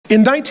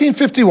In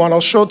 1951,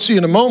 I'll show it to you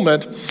in a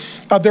moment,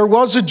 there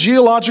was a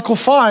geological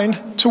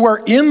find to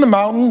where in the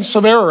mountains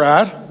of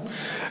Ararat,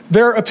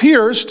 there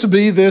appears to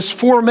be this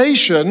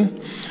formation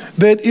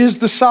that is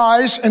the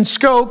size and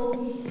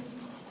scope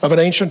of an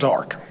ancient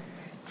ark.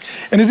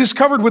 And it is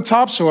covered with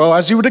topsoil,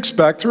 as you would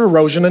expect, through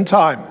erosion and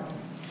time.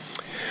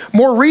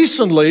 More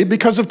recently,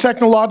 because of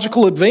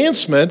technological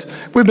advancement,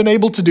 we've been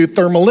able to do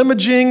thermal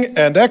imaging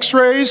and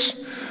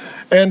x-rays.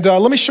 And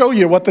let me show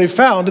you what they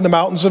found in the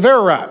mountains of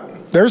Ararat.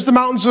 There's the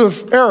mountains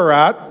of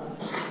Ararat.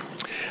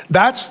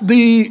 That's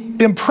the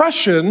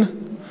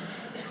impression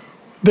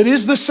that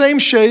is the same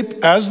shape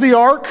as the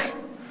ark.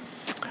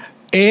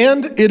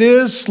 And it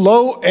is,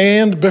 lo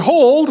and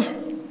behold,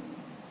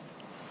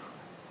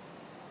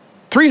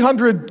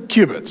 300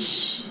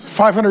 cubits,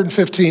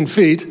 515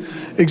 feet,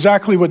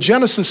 exactly what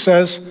Genesis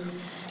says.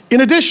 In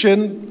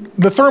addition,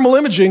 the thermal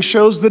imaging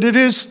shows that it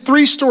is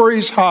 3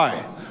 stories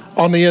high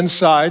on the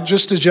inside,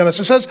 just as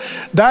Genesis says.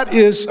 That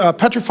is a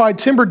petrified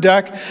timber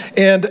deck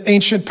and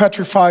ancient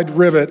petrified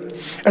rivet.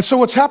 And so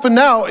what's happened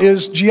now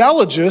is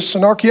geologists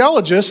and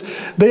archaeologists,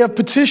 they have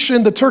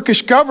petitioned the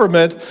Turkish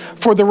government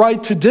for the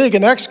right to dig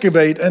and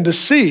excavate and to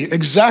see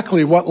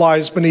exactly what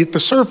lies beneath the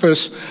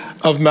surface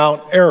of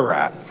Mount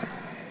Ararat.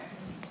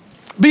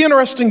 Be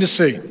interesting to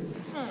see.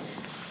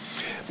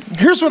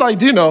 Here's what I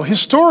do know.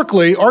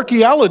 Historically,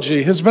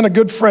 archaeology has been a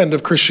good friend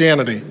of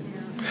Christianity.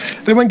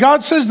 That when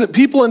God says that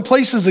people and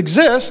places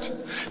exist,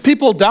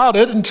 people doubt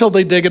it until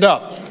they dig it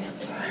up.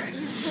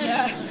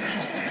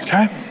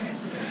 Okay?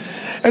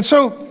 And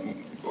so,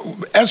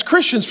 as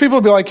Christians, people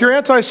will be like, you're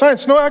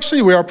anti-science. No,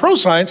 actually, we are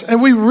pro-science,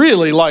 and we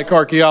really like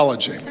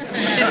archaeology.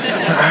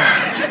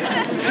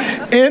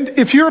 And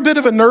if you're a bit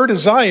of a nerd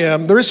as I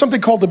am, there is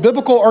something called the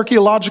Biblical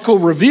Archaeological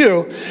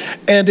Review,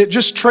 and it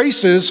just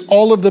traces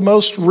all of the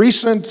most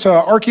recent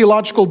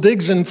archaeological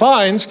digs and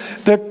finds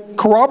that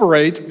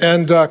corroborate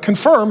and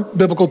confirm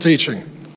biblical teaching.